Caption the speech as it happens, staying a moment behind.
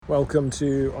Welcome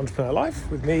to Entrepreneur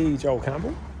Life with me, Joel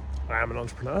Campbell. I am an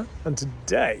entrepreneur, and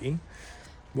today,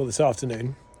 this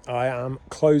afternoon, I am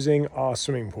closing our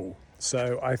swimming pool.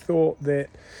 So I thought that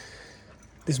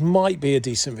this might be a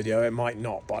decent video, it might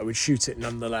not, but I would shoot it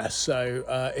nonetheless. So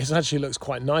it actually looks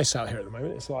quite nice out here at the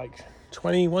moment. It's like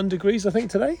 21 degrees, I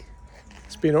think, today.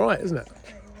 It's been all right, isn't it?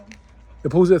 The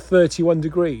pool's at 31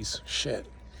 degrees. Shit.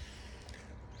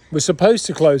 We're supposed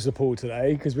to close the pool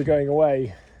today because we're going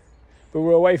away. But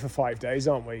we're away for 5 days,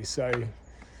 aren't we? So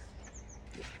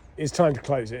it's time to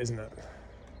close it, isn't it?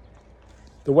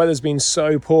 The weather's been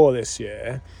so poor this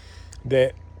year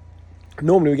that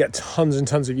normally we get tons and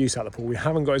tons of use out of the pool. We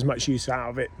haven't got as much use out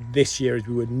of it this year as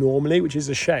we would normally, which is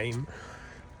a shame.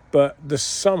 But the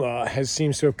summer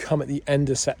seems to have come at the end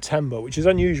of September, which is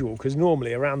unusual because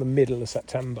normally around the middle of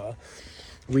September,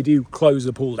 we do close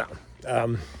the pool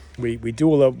down. We do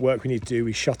all the work we need to do,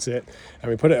 we shut it and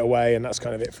we put it away, and that's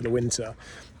kind of it for the winter.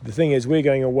 The thing is, we're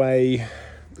going away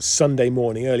Sunday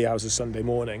morning, early hours of Sunday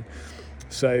morning.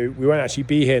 So we won't actually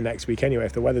be here next week anyway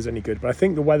if the weather's any good. But I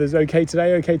think the weather's okay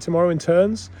today, okay tomorrow in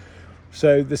turns.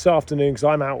 So this afternoon, because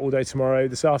I'm out all day tomorrow,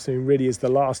 this afternoon really is the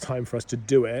last time for us to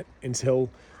do it until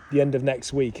the end of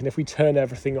next week. And if we turn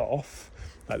everything off,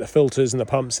 like the filters and the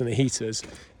pumps and the heaters,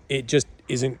 it just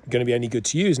isn't going to be any good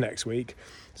to use next week.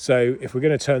 So if we're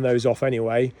going to turn those off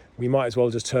anyway, we might as well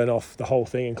just turn off the whole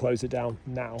thing and close it down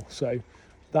now. So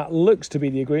that looks to be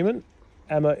the agreement.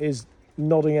 Emma is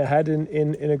nodding her head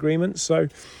in agreement. So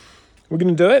we're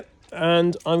going to do it.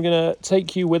 And I'm going to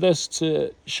take you with us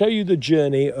to show you the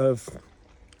journey of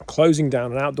closing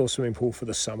down an outdoor swimming pool for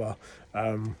the summer.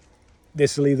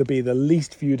 This will either be the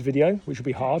least viewed video, which will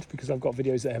be hard because I've got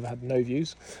videos that have had no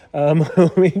views. Don't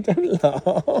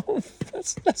laugh.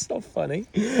 That's not funny.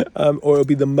 Or it'll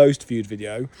be the most viewed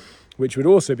video, which would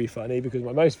also be funny because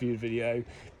my most viewed video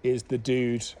is the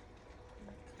dude.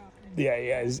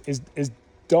 Is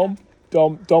Dom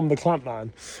the Clamp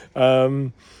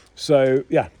Man. So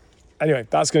yeah. Anyway,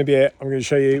 that's going to be it. I'm going to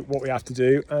show you what we have to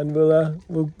do, and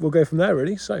we'll go from there.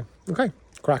 Really. So okay.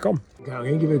 Crack on. Okay, I'm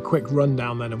going to give you a quick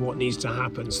rundown then of what needs to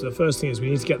happen. So the first thing is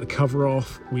we need to get the cover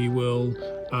off. We will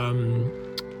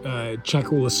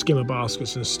check all the skimmer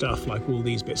baskets and stuff, like all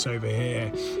these bits over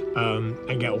here,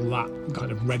 and get all that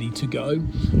kind of ready to go.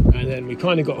 And then we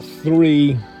kind of got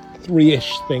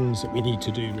three-ish things that we need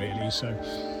to do really. So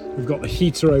we've got the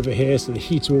heater over here, so the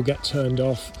heater will get turned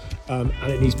off, and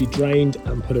it needs to be drained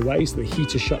and put away. So the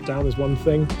heater shut down is one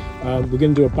thing. We're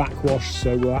going to do a backwash,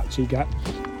 so we'll actually get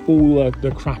all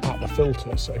the crap out the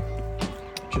filter. So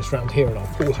just around here in our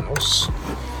pool house,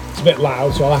 it's a bit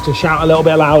loud, so I'll have to shout a little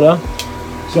bit louder.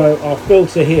 So our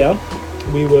filter here,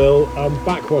 we will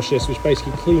backwash this, which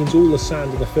basically cleans all the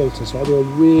sand in the filter. So I'll do a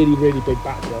really big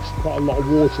backwash. Quite a lot of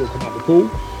water will come out the pool,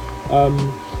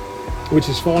 which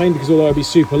is fine because although it'll be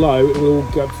super low, it will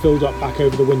all get filled up back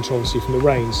over the winter, obviously from the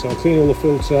rain. So I'll clean all the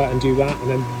filter and do that, and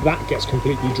then that gets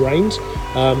completely drained,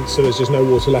 so there's just no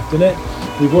water left in it.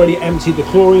 We've already emptied the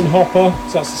chlorine hopper,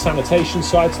 so that's the sanitation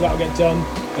side, so that'll get done.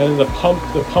 And the pump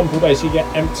will basically get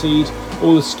emptied,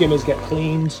 all the skimmers get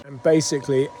cleaned, and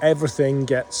basically everything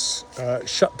gets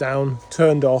shut down,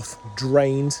 turned off,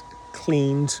 drained,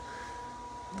 cleaned,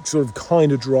 sort of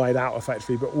kind of dried out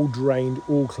effectively, but all drained,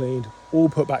 all cleaned, all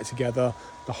put back together.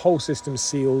 The whole system's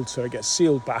sealed, so it gets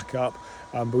sealed back up,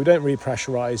 but we don't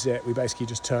repressurize it. We basically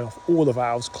just turn off all the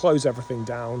valves, close everything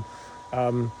down,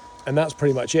 and that's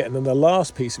pretty much it. And then the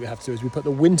last piece that we have to do is we put the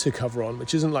winter cover on,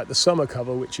 which isn't like the summer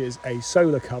cover, which is a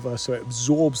solar cover, so it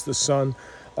absorbs the sun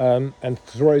and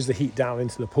throws the heat down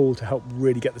into the pool to help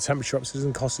really get the temperature up, so it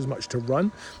doesn't cost as much to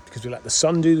run because we let the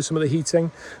sun do some of the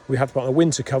heating. We have to put on a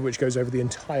winter cover which goes over the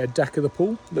entire deck of the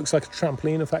pool. It looks like a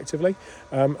trampoline effectively.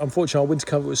 Unfortunately, our winter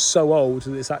cover was so old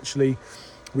that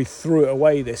we threw it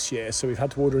away this year, so we've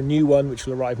had to order a new one which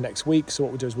will arrive next week. So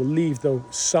what we'll do is we'll leave the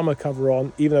summer cover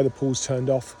on even though the pool's turned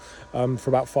off for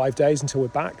about 5 days until we're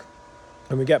back.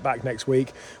 When we get back next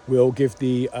week, we'll give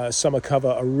the summer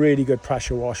cover a really good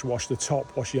pressure wash the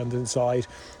top, wash the underside.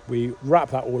 We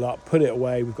wrap that all up, put it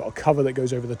away. We've got a cover that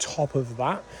goes over the top of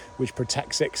that, which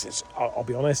protects it. 'Cause I'll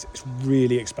be honest, it's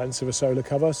really expensive, a solar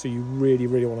cover, so you really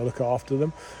want to look after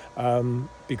them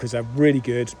because they're really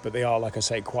good, but they are, like I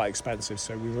say, quite expensive.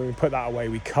 So we put that away.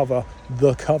 We cover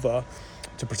the cover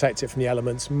to protect it from the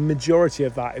elements. Majority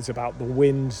of that is about the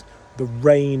wind, the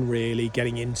rain really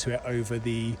getting into it over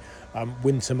the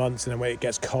winter months, and then when it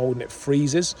gets cold and it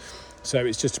freezes. So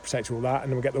it's just to protect all that.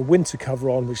 And then we get the winter cover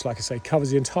on, which, like I say, covers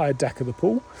the entire deck of the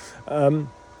pool.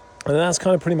 And that's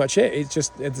kind of pretty much it. It's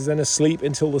then asleep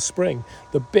until the spring.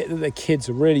 The bit that the kids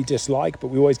really dislike, but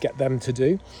we always get them to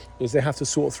do, is they have to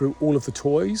sort through all of the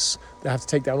toys. They have to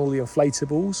take down all the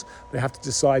inflatables. They have to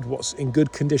decide what's in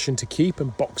good condition to keep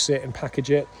and box it and package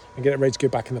it and get it ready to go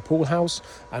back in the pool house.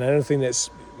 And anything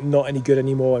that's not any good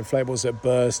anymore, inflatables that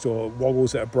burst or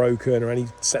woggles that are broken or any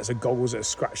sets of goggles that are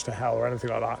scratched to hell or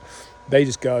anything like that, they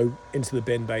just go into the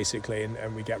bin basically,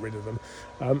 and we get rid of them.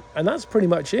 And that's pretty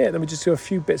much it. Then we just do a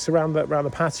few bits around the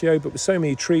patio, but with so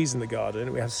many trees in the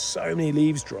garden, we have so many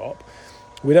leaves drop,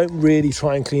 we don't really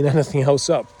try and clean anything else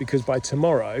up, because by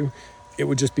tomorrow it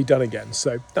would just be done again.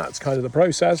 So that's kind of the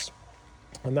process,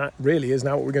 and that really is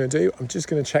now what we're going to do. I'm just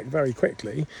going to check very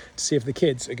quickly to see if the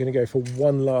kids are going to go for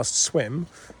one last swim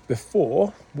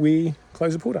before we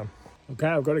close the pool down. Okay,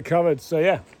 I've got it covered. So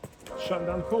yeah, shutting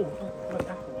down the pool.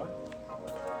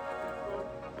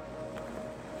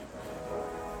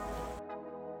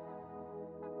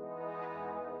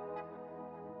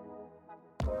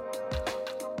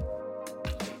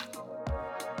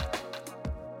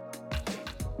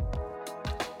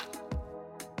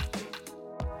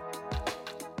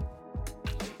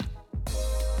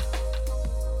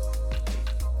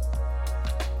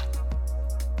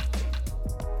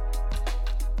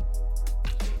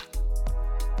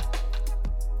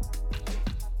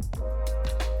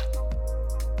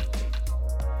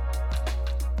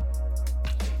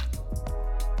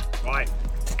 Right,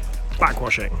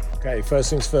 backwashing. Okay, first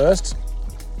things first,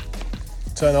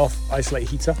 turn off isolate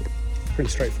heater. Pretty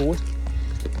straightforward.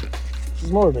 This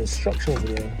is more of an instructional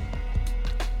video.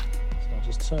 So I'll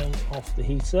just turn off the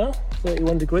heater.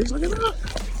 31 degrees, look at that.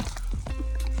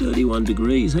 31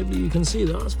 degrees, hopefully you can see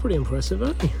that. That's pretty impressive,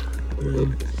 eh?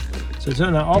 So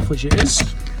turn that off, which it is.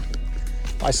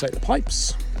 Isolate the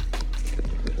pipes.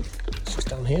 It's just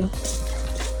down here.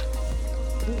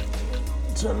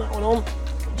 Turn that one on,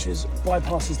 which is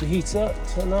bypasses the heater.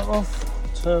 Turn that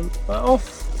off, turn that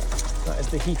off. That is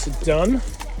the heater done.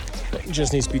 It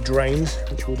just needs to be drained,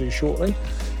 which we'll do shortly.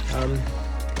 I'm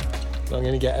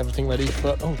going to get everything ready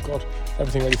for,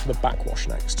 everything ready for the backwash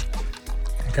next.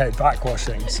 Okay,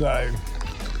 backwashing. So,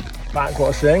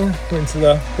 backwashing into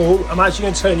the pool. I'm actually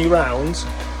going to turn you around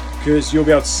because you'll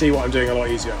be able to see what I'm doing a lot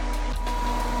easier.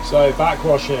 So,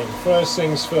 backwashing. First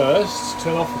things first,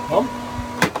 turn off the pump.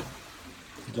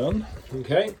 Done.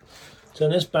 Okay.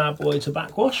 Turn this bad boy to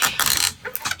backwash,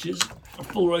 which is a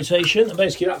full rotation. And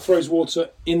basically that throws water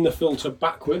in the filter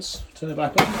backwards. Turn it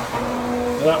back on.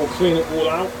 And that will clean it all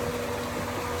out.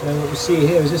 And what we see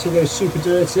here is this will go super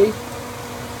dirty.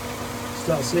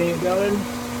 Start seeing it going.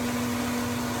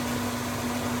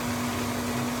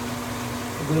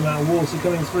 A good amount of water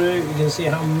coming through. You can see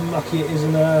how mucky it is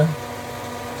in there.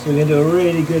 So we're going to do a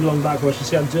really good long backwash to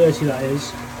see how dirty that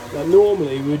is. Now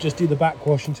normally we would just do the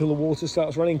backwash until the water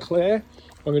starts running clear.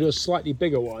 I'm going to do a slightly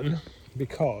bigger one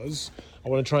because I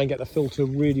want to try and get the filter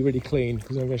really, really clean,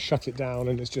 because I'm going to shut it down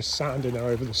and it's just sand in there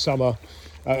over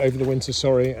the winter,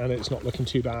 sorry, and it's not looking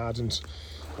too bad. And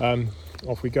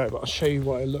off we go. But I'll show you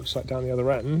what it looks like down the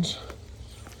other end.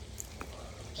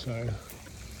 So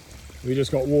we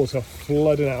just got water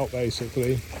flooding out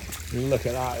basically. Look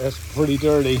at that, it's pretty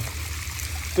dirty.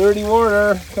 Dirty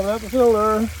water coming out the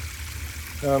filter.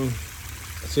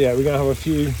 So yeah, we're going to have a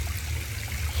few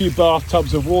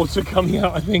bathtubs of water coming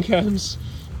out, I think, Ems,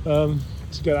 to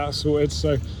get that sorted.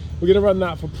 So we're going to run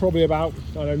that for probably about,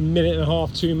 I don't know, minute and a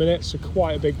half, 2 minutes. So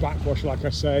quite a big backwash, like I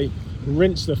say.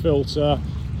 Rinse the filter,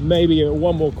 maybe give it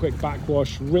one more quick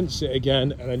backwash, rinse it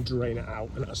again, and then drain it out.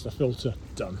 And that's the filter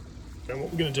done. And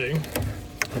what we're going to do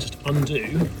is just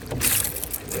undo,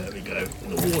 there we go,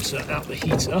 the water out the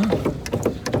heater.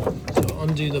 So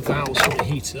undo the valves from the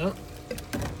heater.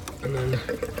 And then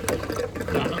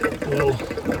that will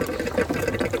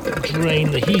drain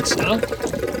the heater.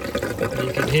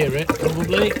 You can hear it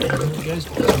probably. And there it goes.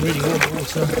 It's really warm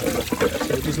water. So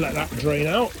we'll just let that drain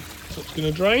out. So it's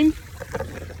going to drain.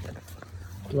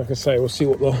 Like I say, we'll see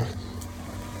what the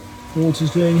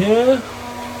water's doing here.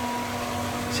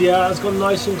 See how it's gone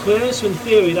nice and clear. So in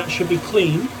theory that should be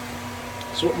clean.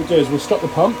 So what we'll do is we'll stop the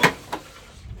pump.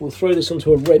 We'll throw this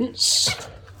onto a rinse,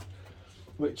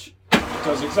 which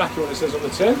does exactly what it says on the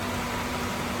tin.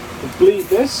 We'll bleed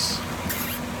this.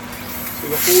 So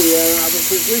we've got all the air out of it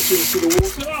quickly so you can see the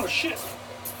water. Oh shit!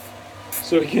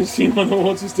 So we can see what the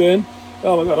water's doing.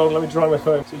 Oh my god, hold on, let me dry my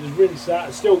phone. So just rinse that.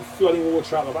 It's still flooding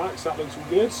water out the back, so that looks all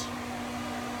good.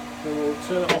 Then we'll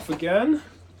turn it off again.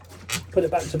 Put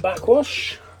it back to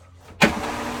backwash.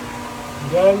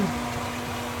 Again.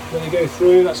 Let it go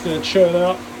through, that's going to churn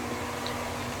out.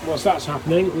 Whilst that's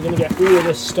happening, we're going to get all of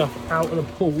this stuff out of the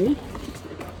pool,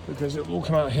 because it will all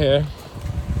come out here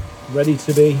ready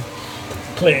to be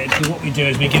cleared, because what we do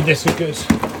is we give this a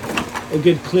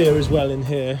good clear as well in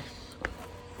here.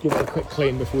 Give it a quick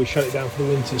clean before we shut it down for the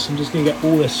winter. So I'm just going to get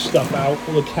all this stuff out,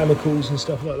 all the chemicals and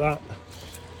stuff like that.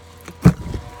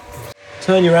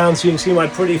 Turn you around so you can see my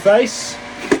pretty face.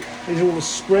 These are all the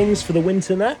springs for the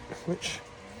winter net, which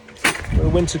for the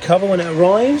winter cover when it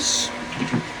arrives.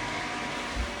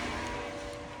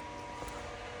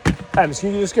 Ems,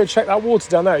 can you just go check that water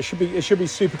down there? It should be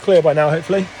super clear by now,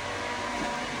 hopefully.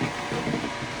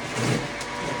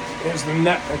 Here's the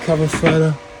net cover for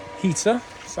the heater.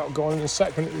 So that'll go on in a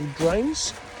sec when it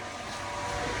drains.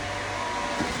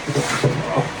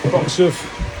 Box of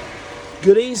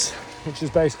goodies, which is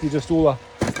basically just all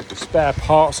the spare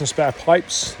parts and spare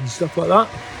pipes and stuff like that.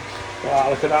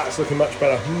 Wow, look at that, it's looking much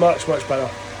better, much better.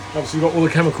 Obviously we've got all the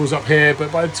chemicals up here,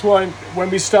 but by the time, when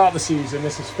we start the season,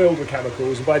 this is filled with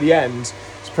chemicals, and by the end,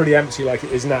 it's pretty empty like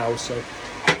it is now, so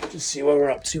just see where we're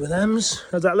up to with Ems.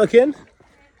 How's that looking?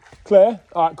 Clear?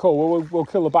 Alright, cool, well, we'll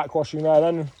kill the backwashing there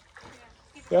then.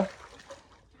 Yeah?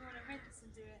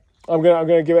 I'm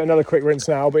gonna give it another quick rinse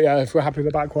now, but yeah, if we're happy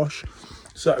with the backwash.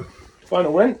 So,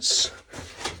 final rinse.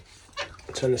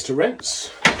 Turn this to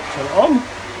rinse. Turn it on.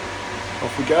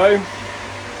 Off we go.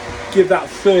 Give that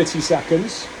 30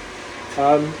 seconds.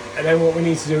 And then what we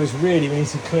need to do is we need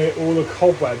to clear all the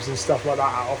cobwebs and stuff like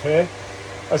that out of here.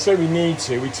 I say we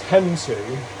tend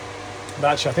to.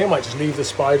 But actually, I think I might just leave the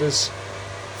spiders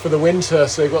for the winter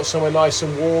so they've got somewhere nice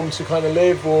and warm to kind of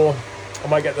live, or I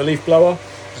might get the leaf blower,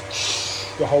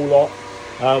 just the whole lot,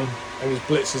 and just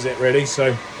blitzes it really.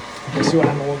 So let's see what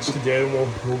Emma wants to do, and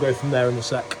we'll go from there in a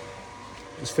sec.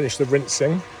 Let's finish the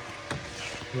rinsing.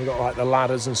 We've got like the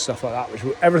ladders and stuff like that,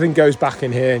 everything goes back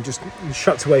in here and just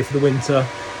shuts away for the winter.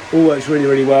 All works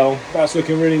really well. That's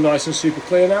looking really nice and super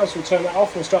clear now, so we'll turn that off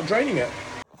and we'll start draining it.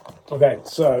 Okay,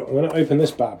 so I'm going to open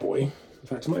this bad boy. In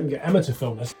fact, I might even get Emma to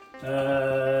film this.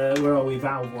 Where are we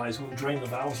valve-wise? We'll drain the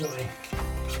valves, don't we?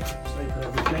 Just open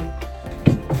everything.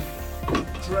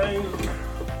 Drain.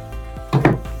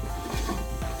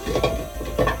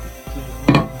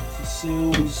 The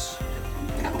seals.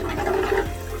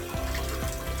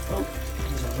 Oh,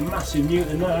 there's a massive newt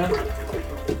in there.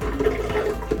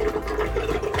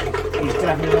 He's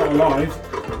definitely not alive.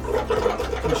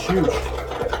 It's huge.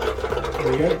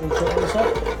 There we go. We'll try this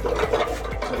up.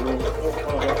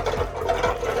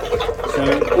 So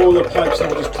all the pipes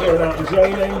now just clearing out and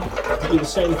draining. Do the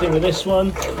same thing with this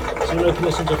one. So we'll open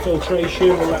this into filtration,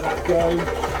 we'll let that go.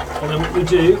 And then what we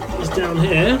do is down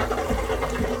here,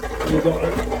 we've got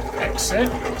an exit.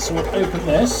 So we'll open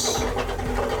this,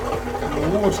 and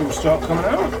the water will start coming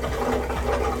out.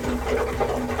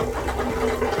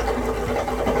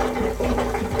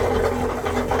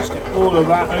 Just get all of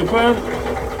that open.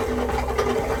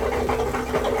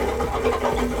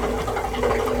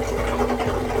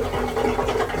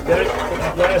 Put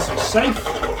that there so it's safe.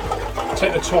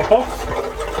 Take the top off.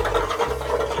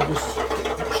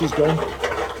 She's gone.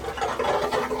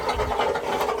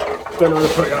 Don't know where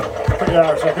to put it out. Put it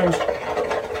out a second.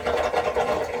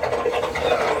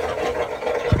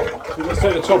 So let's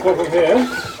take the top off of here.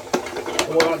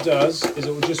 And what that does is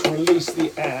it will just release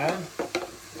the air.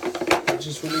 It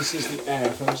just releases the air.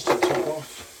 If I just take the top off.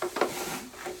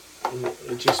 And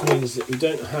it just means that we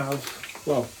don't have,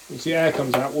 well, once the air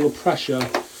comes out, all the pressure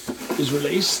is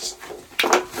released.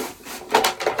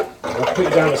 I'll put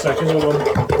it down a second, hold on.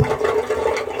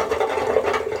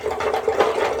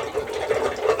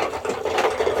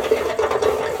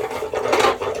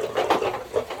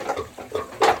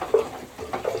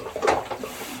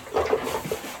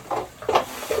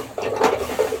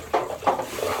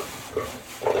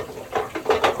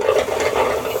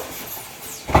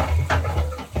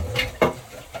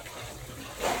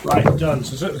 Right, done.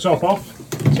 So take the top off.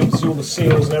 So obviously all the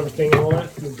seals and everything and all that,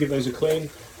 we'll give those a clean.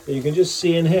 And you can just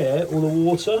see in here all the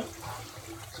water.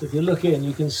 So if you look in,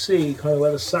 you can see kind of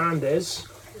where the sand is.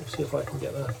 Let's see if I can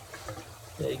get that.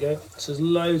 There you go. So there's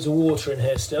loads of water in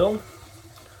here still.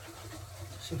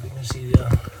 See if we can see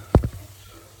the.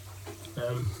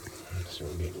 So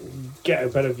we'll get a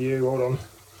better view. Hold on.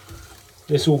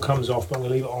 This all comes off, but I'm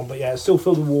going to leave it on. But yeah, it's still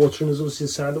filled with water, and there's obviously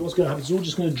the sand. But what's going to happen is it's all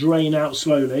just going to drain out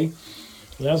slowly.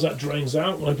 And as that drains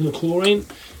out, we'll open the chlorine,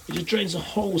 it just drains the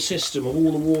whole system of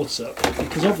all the water.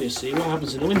 Because obviously what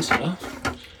happens in the winter,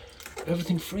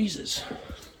 everything freezes.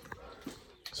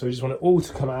 So we just want it all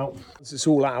to come out. Once it's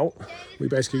all out, we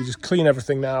basically just clean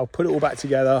everything now, put it all back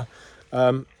together,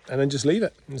 and then just leave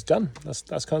it. And it's done. That's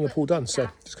kind of the pool done. So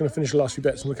just going to finish the last few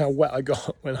bits and look how wet I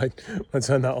got when I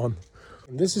turned that on.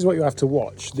 And this is what you have to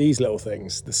watch, these little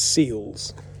things, the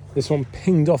seals. This one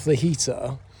pinged off the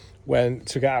heater when it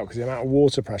took it out because the amount of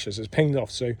water pressure, so it's pinged off.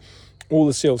 So all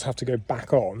the seals have to go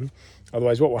back on.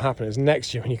 Otherwise, what will happen is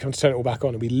next year when you come to turn it all back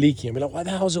on, it'll be leaking. And be like, why the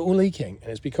hell is it all leaking? And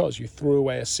it's because you threw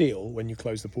away a seal when you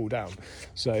closed the pool down.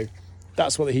 So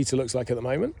that's what the heater looks like at the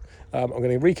moment. I'm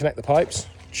going to reconnect the pipes,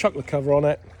 chuck the cover on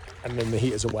it, and then the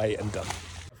heater's away and done.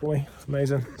 Boy,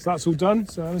 amazing. So that's all done.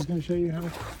 So I was going to show you how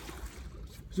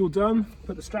it's all done.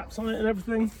 Put the straps on it and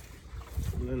everything.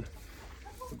 And then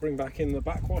we'll bring back in the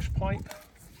backwash pipe,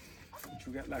 which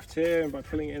will get left here. And by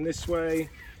pulling it in this way,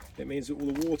 it means that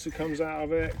all the water comes out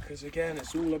of it, because again,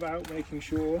 it's all about making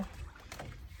sure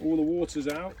all the water's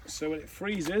out. So when it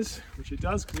freezes, which it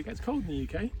does because it gets cold in the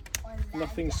UK,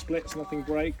 nothing splits, nothing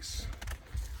breaks.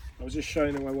 I was just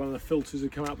showing them where one of the filters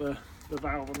had come out the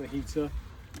valve on the heater,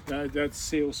 the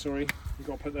seal, sorry. You've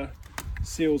got to put the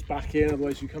seals back in,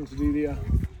 otherwise you come to do the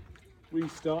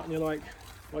restart and you're like,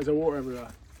 why is there water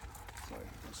everywhere? So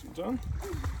that's all done.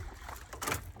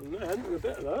 And then with a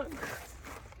bit of that,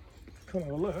 come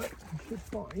have a look, you should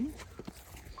find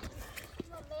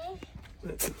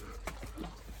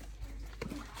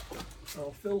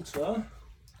our filter.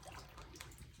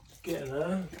 Get in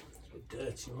there, it's a bit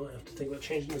dirty, you might have to think about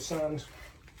changing the sand.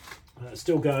 It's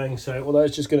still going, so although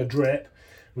it's just going to drip,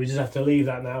 we just have to leave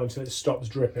that now until it stops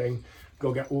dripping.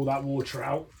 Go get all that water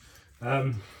out.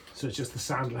 So it's just the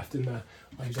sand left in there.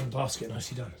 Oh, he's on the basket,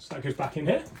 nicely done. So that goes back in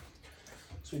here.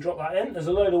 So we drop that in. There's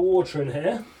a load of water in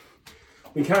here.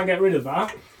 We can get rid of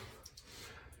that.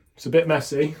 It's a bit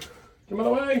messy. Come on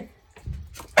away.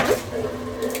 There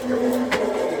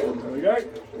we go.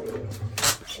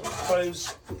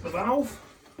 Close the valve.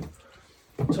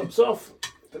 Tops off.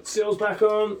 Put the seals back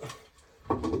on.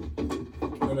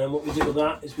 And then what we do with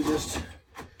that is we just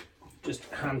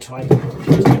hand tight.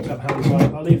 Just pick up hand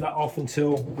tight. I'll leave that off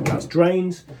until that's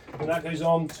drained. When that goes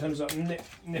on, turns up nip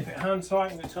it hand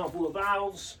tight. I'm going to turn off all the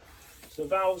valves. So the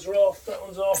valves are off, that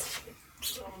one's off,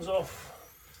 that one's off.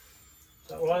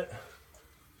 Is that right?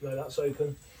 No, that's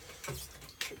open.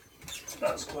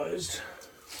 That's closed.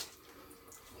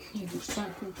 Yeah, it's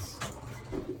backwards.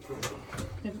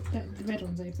 The red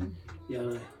one's open. Yeah, I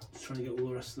know. Just trying to get all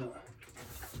the rest of that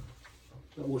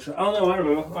water. Oh no, I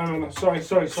remember. Sorry.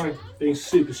 Being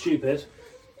super stupid.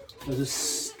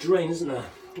 There's a drain, isn't there?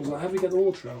 I was like, how do we get the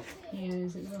water out? Yeah,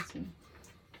 is it water?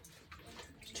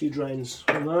 There's 2 drains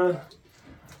on there.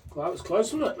 Well, that was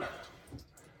close, wasn't it?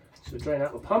 So drain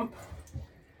out the pump.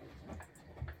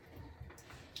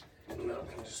 And now I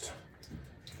can just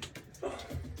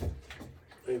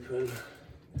open,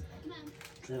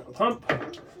 drain out the pump.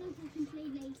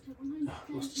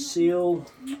 Lost the seal.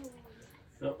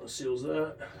 No, the seal's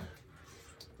there.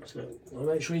 So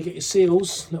make sure you get your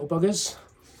seals, little buggers.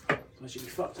 Otherwise you'll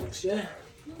be fucked next year.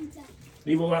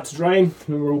 Leave all that to drain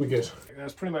and we'll all be good.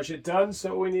 That's pretty much it done.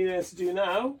 So all we need to do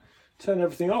now, turn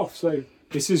everything off. So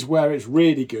this is where it's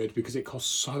really good because it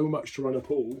costs so much to run a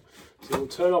pool. So we'll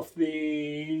turn off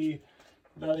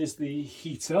that is the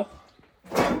heater.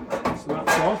 So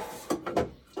that's off.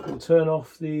 We'll turn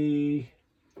off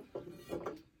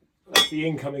that's the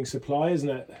incoming supply, isn't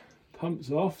it?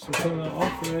 Pump's off, so turn that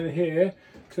off. And then here,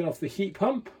 turn off the heat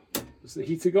pump. That's the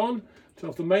heater gone. Turn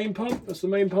off the main pump. That's the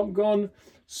main pump gone.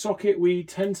 Socket we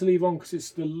tend to leave on because it's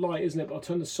the light, isn't it? But I'll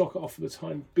turn the socket off for the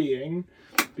time being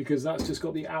because that's just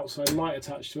got the outside light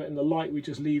attached to it, and the light we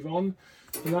just leave on.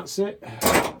 And that's it.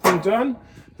 All done.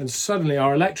 And suddenly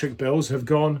our electric bills have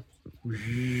gone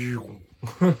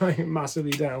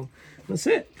massively down. That's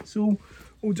it. It's all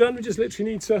done. We just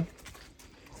literally need to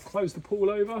close the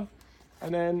pool over,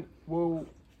 and then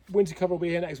winter cover will be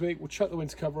here next week. We'll chuck the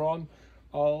winter cover on.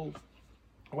 I'll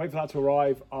wait for that to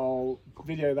arrive. I'll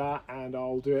video that and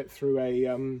I'll do it through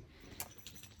a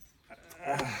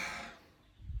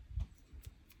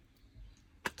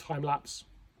time lapse.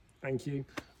 Thank you.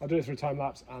 I'll do it through a time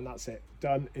lapse, and that's it.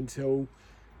 Done until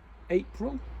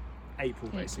April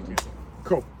basically.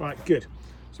 Cool. Right, good.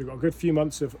 So we've got a good few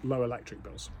months of low electric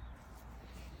bills.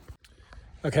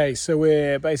 Okay, so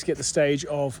we're basically at the stage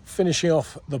of finishing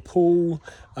off the pool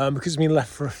because it's been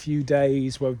left for a few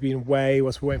days where we've been away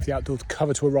whilst we're waiting for the outdoor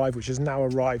cover to arrive, which has now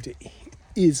arrived. It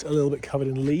is a little bit covered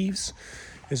in leaves,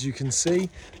 as you can see.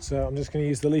 So I'm just going to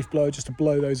use the leaf blower just to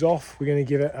blow those off. We're going to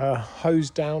give it a hose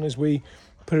down as we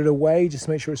put it away, just to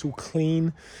make sure it's all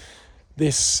clean.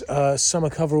 This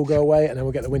summer cover will go away, and then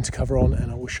we'll get the winter cover on,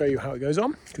 and I will show you how it goes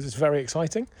on because it's very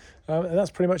exciting. And that's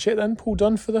pretty much it then. Pool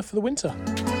done for the winter.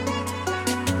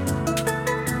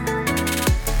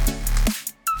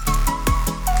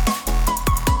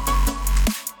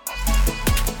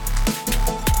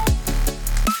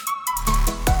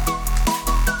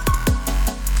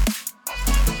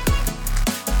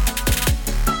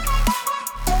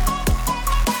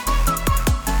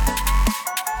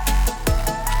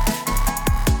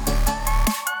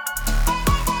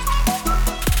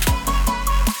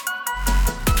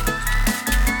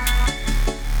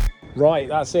 Right,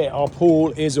 that's it. Our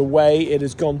pool is away. It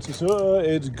has gone to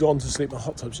sleep. My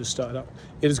hot tub's just started up.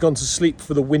 It has gone to sleep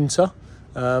for the winter.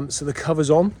 So the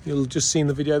cover's on. You'll just seen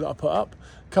the video that I put up.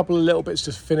 A couple of little bits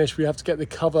just finished. We have to get the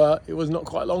cover. It was not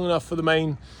quite long enough for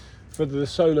the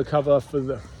solar cover,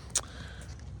 for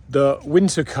the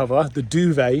winter cover. The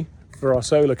duvet for our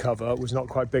solar cover was not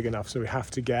quite big enough, so we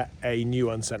have to get a new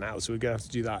one sent out. So we're going to have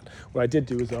to do that. What I did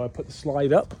do is I put the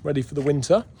slide up ready for the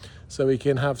winter, so we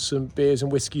can have some beers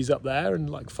and whiskies up there and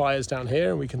like fires down here,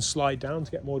 and we can slide down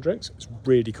to get more drinks. It's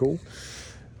really cool.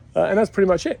 And that's pretty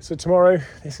much it. So tomorrow,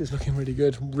 this is looking really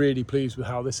good. I'm really pleased with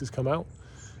how this has come out.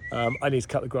 I need to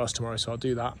cut the grass tomorrow, so I'll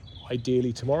do that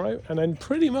ideally tomorrow. And then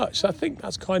pretty much, I think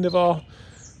that's kind of our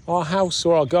house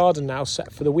or our garden now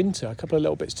set for the winter. A couple of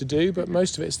little bits to do, but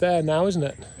most of it's there now, isn't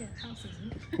it? Yeah, the house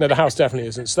isn't. No, the house definitely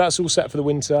isn't. So that's all set for the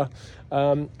winter.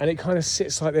 And it kind of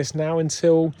sits like this now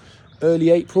until early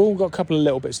April. We've got a couple of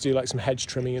little bits to do, like some hedge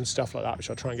trimming and stuff like that, which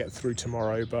I'll try and get through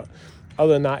tomorrow. But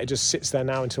other than that, it just sits there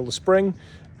now until the spring.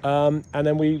 And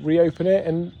then we reopen it,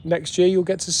 and next year you'll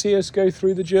get to see us go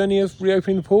through the journey of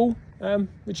reopening the pool,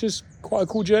 which is quite a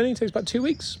cool journey. It takes about 2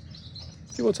 weeks,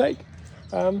 give or take.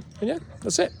 And yeah,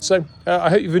 that's it. So I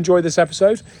hope you've enjoyed this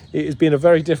episode. It has been a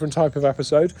very different type of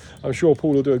episode. I'm sure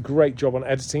Paul will do a great job on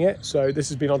editing it. So this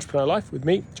has been Entrepreneur Life with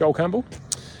me, Joel Campbell,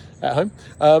 at home.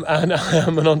 And I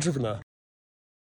am an entrepreneur.